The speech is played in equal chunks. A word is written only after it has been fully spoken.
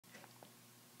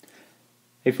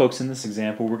Hey folks, in this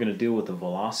example we're going to deal with the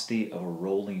velocity of a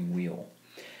rolling wheel.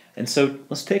 And so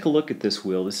let's take a look at this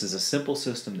wheel. This is a simple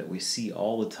system that we see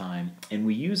all the time and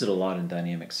we use it a lot in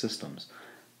dynamic systems.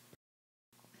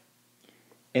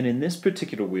 And in this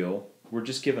particular wheel we're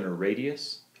just given a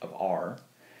radius of r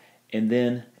and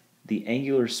then the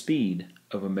angular speed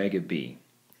of omega b.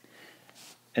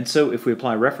 And so if we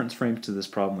apply reference frames to this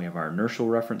problem, we have our inertial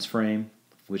reference frame,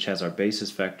 which has our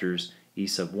basis vectors e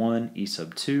sub 1, e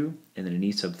sub 2, and then an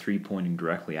e sub 3 pointing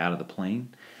directly out of the plane.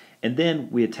 And then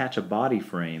we attach a body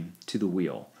frame to the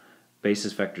wheel.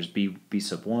 Basis vectors b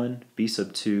sub 1, b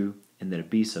sub 2, and then a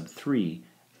b sub 3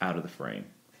 out of the frame.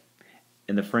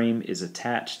 And the frame is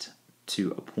attached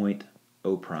to a point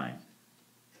O prime.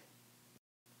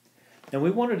 Now we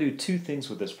want to do two things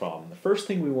with this problem. The first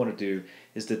thing we want to do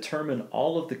is determine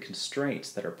all of the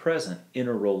constraints that are present in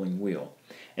a rolling wheel.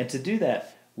 And to do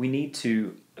that, we need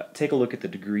to take a look at the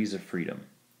degrees of freedom.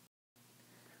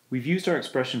 We've used our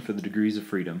expression for the degrees of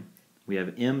freedom. We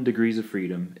have m degrees of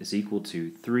freedom is equal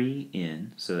to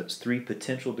 3n, so that's 3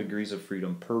 potential degrees of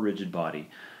freedom per rigid body,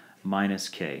 minus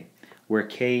k, where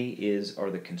k are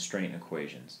the constraint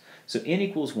equations. So n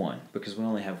equals 1, because we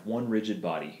only have one rigid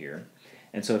body here.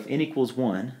 And so if n equals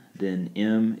 1, then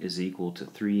m is equal to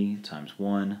 3 times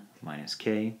 1 minus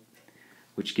k,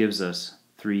 which gives us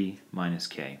 3 minus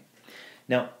k.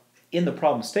 Now, in the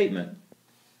problem statement,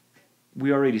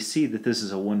 we already see that this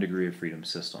is a 1 degree of freedom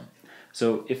system.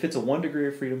 So if it's a 1 degree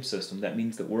of freedom system, that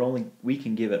means that we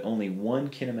can give it only one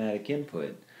kinematic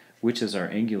input, which is our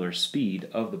angular speed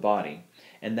of the body,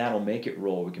 and that'll make it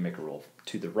roll. We can make it roll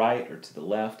to the right or to the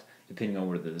left, depending on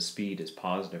whether the speed is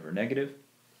positive or negative.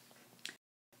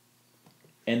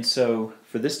 And so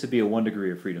for this to be a 1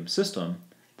 degree of freedom system,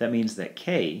 that means that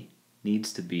k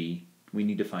needs to be, we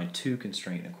need to find two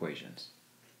constraint equations.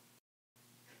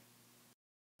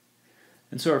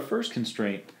 And so our first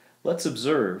constraint, let's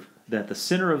observe that the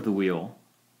center of the wheel,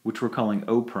 which we're calling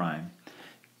O prime,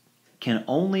 can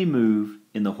only move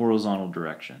in the horizontal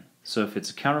direction. So if it's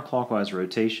a counterclockwise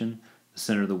rotation, the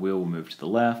center of the wheel will move to the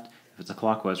left. If it's a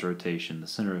clockwise rotation, the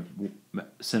center of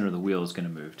the wheel is going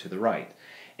to move to the right.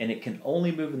 And it can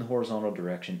only move in the horizontal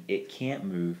direction. It can't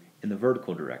move in the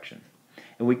vertical direction.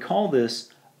 And we call this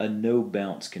a no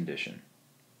bounce condition.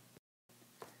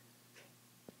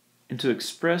 And to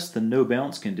express the no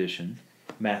bounce condition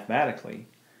mathematically,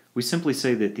 we simply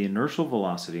say that the inertial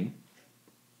velocity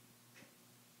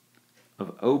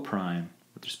of O prime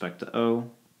with respect to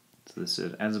O, so this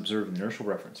is as observed in the inertial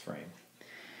reference frame.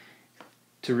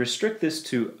 To restrict this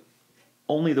to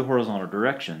only the horizontal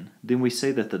direction, then we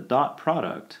say that the dot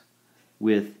product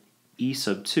with e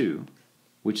sub 2,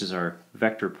 which is our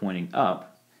vector pointing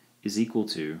up, is equal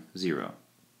to 0.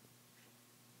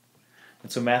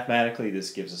 And so mathematically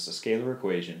this gives us a scalar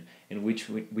equation in which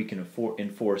we can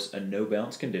enforce a no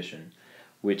bounce condition,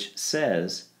 which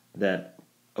says that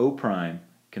O prime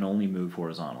can only move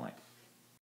horizontally.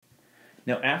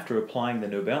 Now after applying the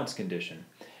no bounce condition,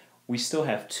 we still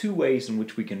have two ways in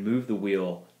which we can move the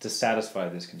wheel to satisfy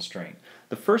this constraint.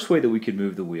 The first way that we could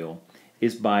move the wheel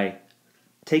is by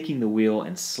taking the wheel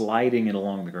and sliding it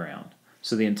along the ground.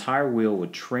 So the entire wheel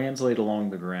would translate along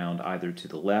the ground either to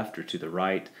the left or to the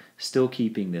right, still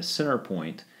keeping this center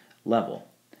point level.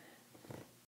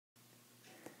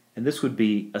 And this would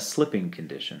be a slipping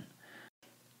condition.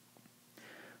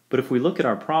 But if we look at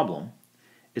our problem,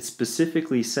 it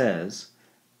specifically says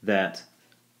that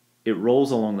it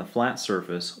rolls along the flat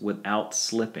surface without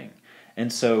slipping.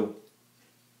 And so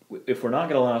if we're not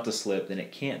going to allow it to slip, then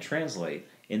it can't translate.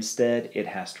 Instead, it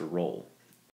has to roll.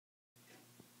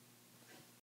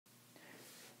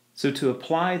 So to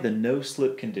apply the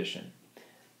no-slip condition,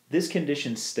 this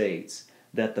condition states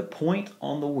that the point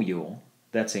on the wheel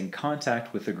that's in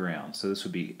contact with the ground, so this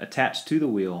would be attached to the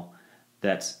wheel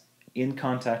that's in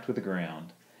contact with the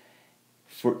ground,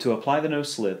 to apply the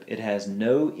no-slip, it has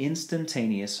no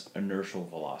instantaneous inertial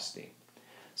velocity.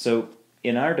 So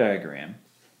in our diagram,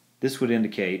 this would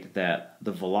indicate that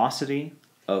the velocity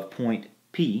of point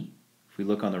P, if we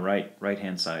look on the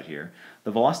right-hand side here,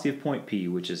 the velocity of point P,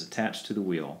 which is attached to the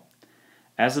wheel,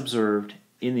 as observed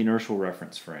in the inertial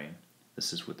reference frame,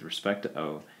 this is with respect to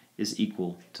O, is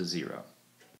equal to 0.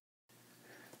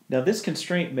 Now this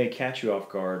constraint may catch you off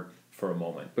guard for a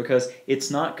moment because it's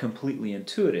not completely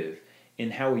intuitive in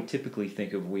how we typically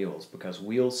think of wheels, because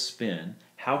wheels spin.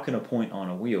 How can a point on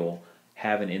a wheel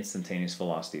have an instantaneous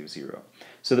velocity of 0?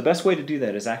 So the best way to do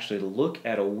that is actually to look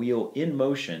at a wheel in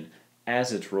motion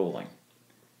as it's rolling.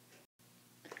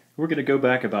 We're going to go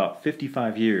back about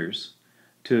 55 years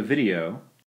to a video,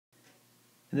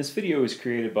 and this video was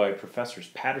created by Professors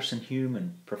Patterson Hume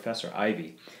and Professor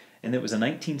Ivy, and it was a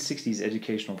 1960s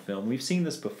educational film. We've seen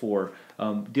this before,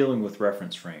 dealing with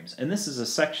reference frames. And this is a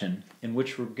section in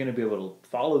which we're going to be able to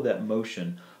follow that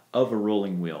motion of a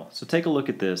rolling wheel. So take a look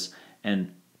at this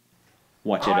and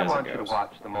watch it as it goes. I want you to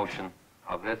watch the motion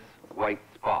of this white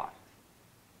spot.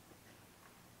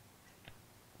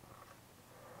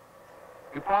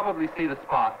 You probably see the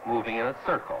spot moving in a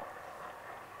circle.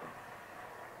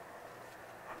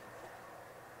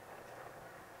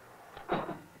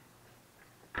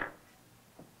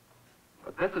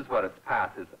 But this is what its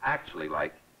path is actually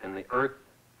like in the Earth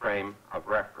frame of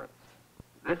reference.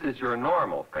 This is your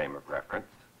normal frame of reference.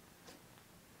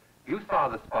 You saw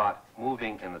the spot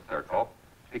moving in the circle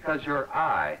because your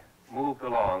eye moved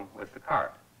along with the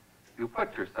cart. You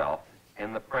put yourself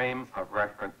in the frame of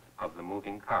reference of the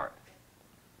moving cart.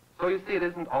 So you see, it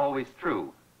isn't always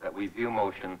true that we view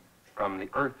motion from the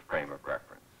Earth frame of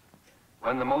reference.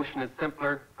 When the motion is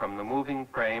simpler from the moving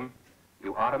frame,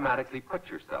 you automatically put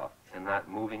yourself in that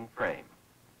moving frame.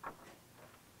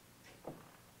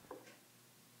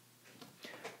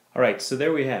 All right, so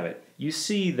there we have it. You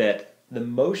see that the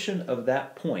motion of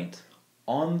that point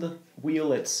on the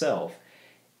wheel itself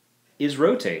is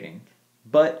rotating,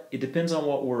 but it depends on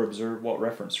what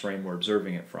reference frame we're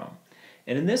observing it from.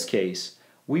 And in this case,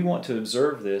 we want to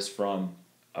observe this from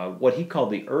what he called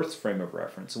the Earth's frame of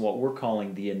reference and what we're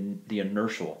calling the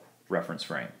inertial reference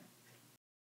frame.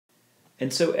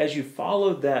 And so as you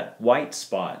followed that white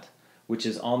spot, which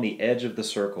is on the edge of the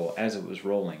circle as it was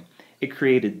rolling, it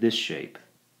created this shape,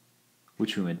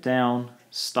 which we went down,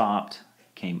 stopped,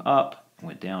 came up,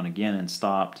 went down again and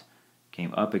stopped,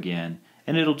 came up again,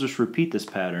 and it'll just repeat this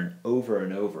pattern over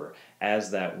and over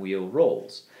as that wheel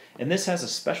rolls. And this has a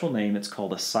special name. It's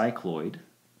called a cycloid.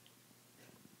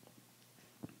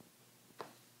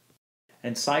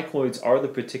 And cycloids are the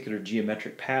particular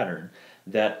geometric pattern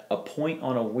that a point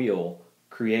on a wheel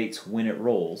creates when it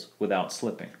rolls without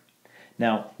slipping.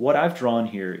 Now, what I've drawn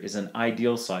here is an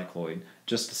ideal cycloid.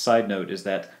 Just a side note is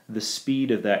that the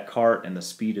speed of that cart and the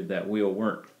speed of that wheel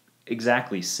weren't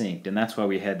exactly synced, and that's why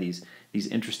we had these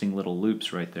interesting little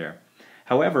loops right there.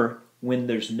 However, when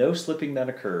there's no slipping that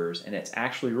occurs and it's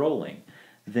actually rolling,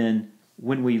 then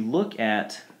when we look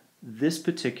at this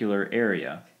particular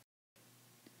area,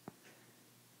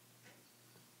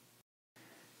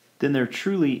 then there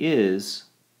truly is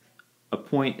a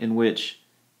point in which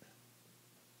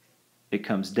it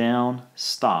comes down,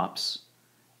 stops,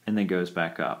 and then goes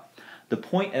back up. The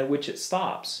point at which it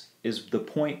stops is the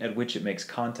point at which it makes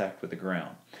contact with the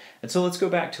ground. And so let's go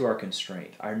back to our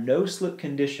constraint. Our no-slip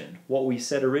condition, what we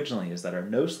said originally is that our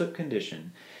no-slip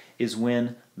condition is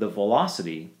when the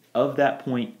velocity of that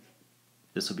point,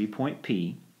 this will be point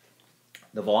P,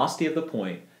 the velocity of the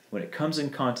point when it comes in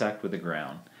contact with the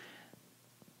ground,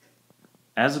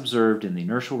 as observed in the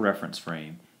inertial reference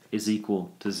frame, is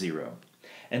equal to 0.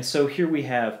 And so here we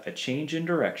have a change in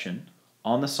direction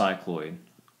on the cycloid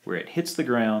where it hits the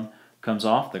ground, comes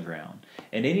off the ground,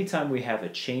 and anytime we have a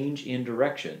change in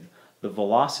direction, the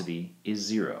velocity is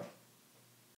 0.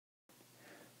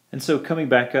 And so coming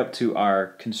back up to our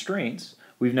constraints,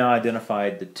 we've now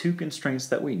identified the two constraints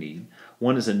that we need.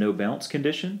 One is a no bounce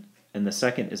condition, and the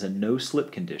second is a no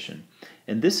slip condition.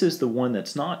 And this is the one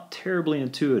that's not terribly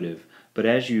intuitive, but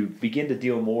as you begin to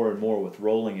deal more and more with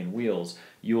rolling and wheels,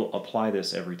 you'll apply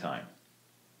this every time.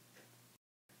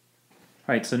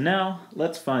 All right, so now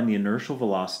let's find the inertial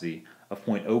velocity of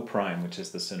point O prime, which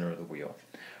is the center of the wheel.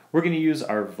 We're going to use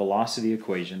our velocity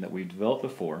equation that we've developed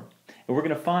before, and we're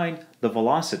going to find the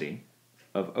velocity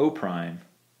of O prime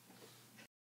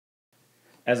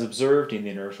as observed in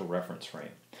the inertial reference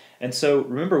frame. And so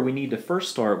remember, we need to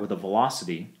first start with a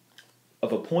velocity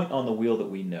of a point on the wheel that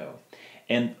we know.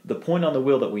 And the point on the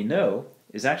wheel that we know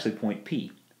is actually point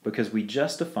P, because we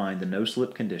just defined the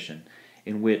no-slip condition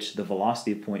in which the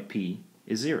velocity of point P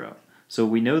is 0. So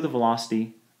we know the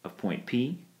velocity of point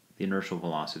P, the inertial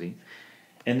velocity,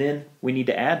 and then we need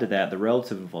to add to that the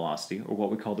relative velocity, or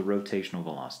what we call the rotational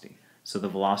velocity. So the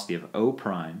velocity of O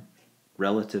prime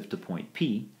relative to point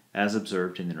P as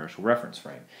observed in the inertial reference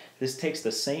frame. This takes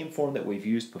the same form that we've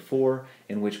used before,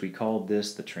 in which we called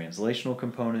this the translational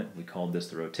component, we called this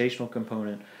the rotational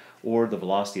component, or the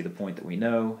velocity of the point that we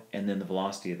know, and then the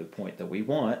velocity of the point that we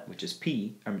want, which is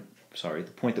P, the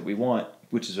point that we want,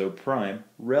 which is O prime,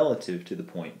 relative to the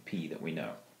point P that we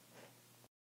know.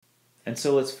 And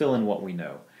so let's fill in what we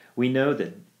know. We know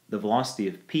that the velocity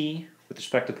of P with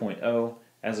respect to point O,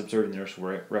 as observed in the inertial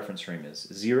reference frame, is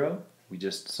 0. We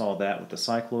just saw that with the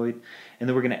cycloid. And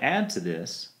then we're going to add to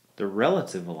this the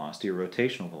relative velocity, or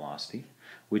rotational velocity,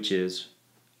 which is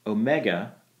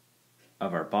omega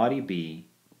of our body B,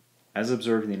 as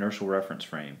observed in the inertial reference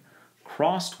frame,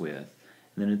 crossed with,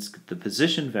 and then it's the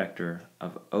position vector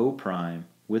of O prime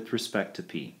with respect to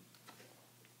P.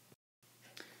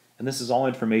 And this is all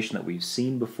information that we've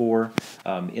seen before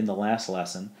in the last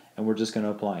lesson, and we're just going to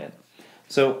apply it.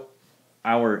 So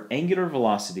our angular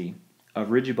velocity of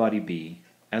rigid body B,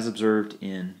 as observed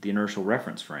in the inertial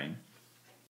reference frame,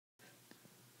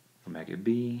 omega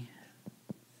B,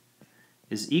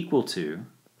 is equal to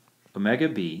omega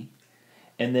B,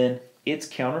 and then it's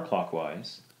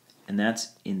counterclockwise, and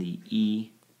that's in the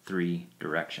E3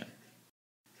 direction.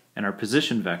 And our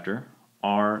position vector,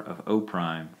 r of O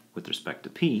prime with respect to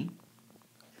P,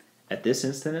 at this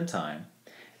instant in time,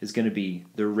 is going to be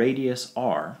the radius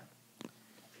r,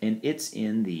 and it's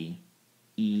in the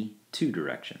E2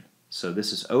 direction. So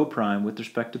this is O prime with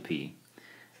respect to P,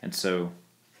 and so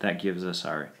that gives us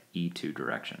our E2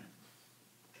 direction.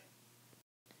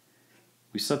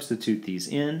 We substitute these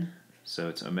in, so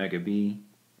it's omega B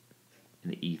in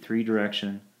the E3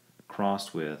 direction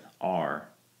crossed with r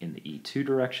in the E2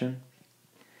 direction,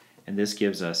 and this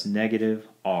gives us negative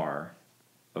r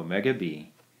omega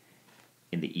B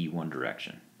in the E1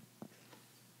 direction.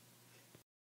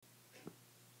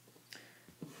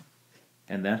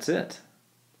 And that's it.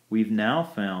 We've now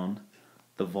found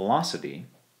the velocity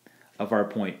of our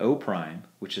point O prime,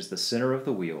 which is the center of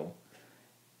the wheel,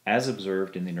 as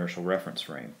observed in the inertial reference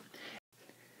frame.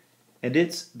 And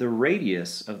it's the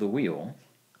radius of the wheel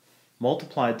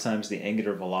multiplied times the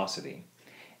angular velocity.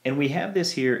 And we have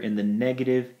this here in the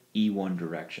negative E1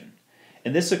 direction.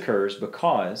 And this occurs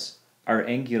because our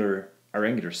angular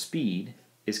speed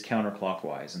is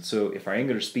counterclockwise. And so if our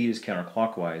angular speed is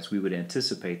counterclockwise, we would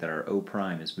anticipate that our O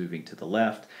prime is moving to the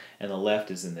left, and the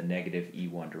left is in the negative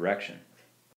E1 direction.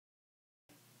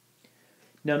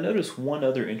 Now notice one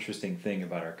other interesting thing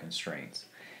about our constraints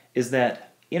is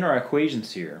that in our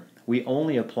equations here, we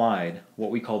only applied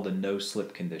what we call the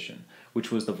no-slip condition,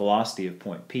 which was the velocity of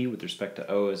point P with respect to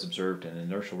O as observed in an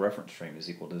inertial reference frame is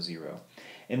equal to 0.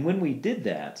 And when we did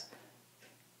that,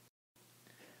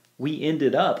 we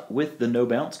ended up with the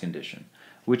no-bounce condition,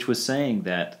 which was saying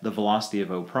that the velocity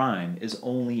of O prime is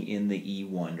only in the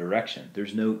E1 direction.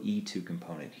 There's no E2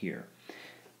 component here.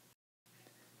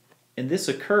 And this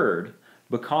occurred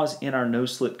because in our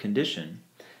no-slip condition,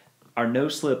 our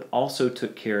no-slip also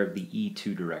took care of the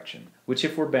E2 direction, which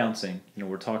if we're bouncing,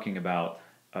 we're talking about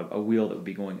a wheel that would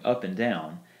be going up and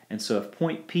down. And so if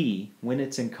point P, when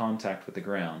it's in contact with the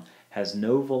ground, has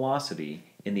no velocity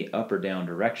in the up or down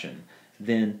direction,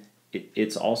 then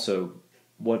it's also,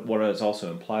 what is also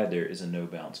implied there is a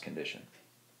no-bounce condition.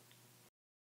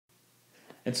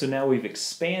 And so now we've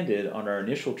expanded on our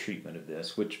initial treatment of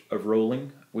this, of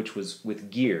rolling, which was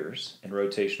with gears and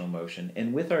rotational motion.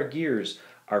 And with our gears,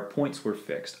 our points were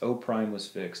fixed. O prime was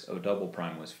fixed, O double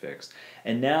prime was fixed.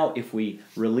 And now if we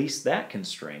release that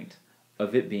constraint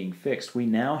of it being fixed, we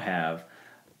now have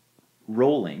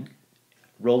rolling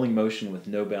motion with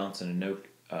no bounce and a no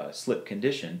slip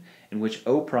condition in which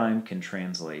O prime can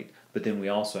translate, but then we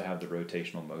also have the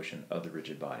rotational motion of the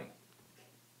rigid body.